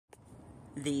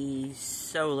The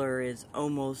solar is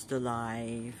almost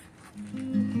alive.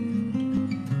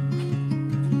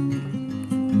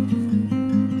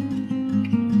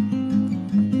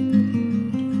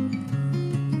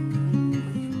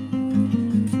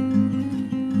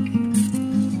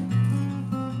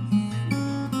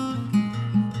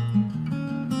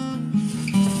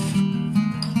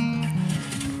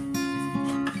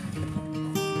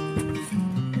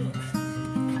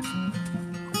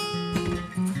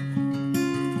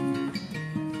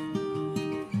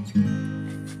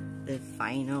 The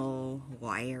final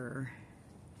wire.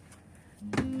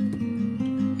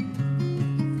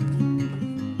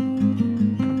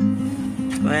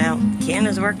 Well, Ken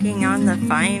is working on the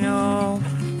final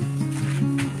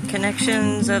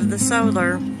connections of the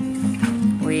solar.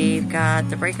 We've got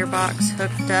the breaker box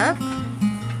hooked up.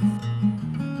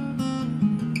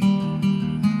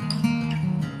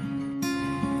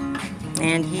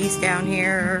 And he's down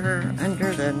here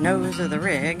under the nose of the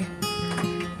rig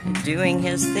doing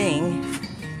his thing.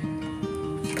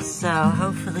 So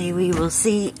hopefully we will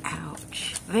see,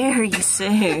 ouch, very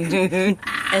soon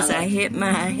as I hit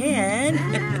my head.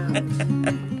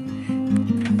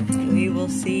 We will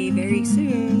see very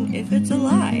soon if it's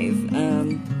alive.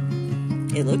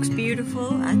 It looks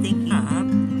beautiful, I think.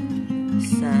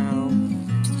 So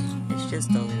it's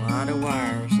just a lot of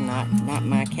wires, not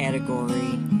my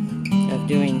category of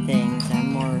doing things.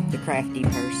 I'm more the crafty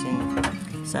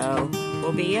person. So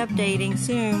we'll be updating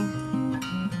soon.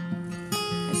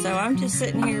 So I'm just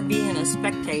sitting here being a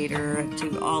spectator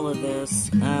to all of this.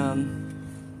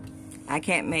 I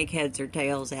can't make heads or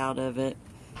tails out of it,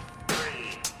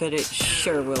 but it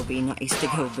sure will be nice to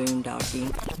go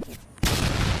boondocking.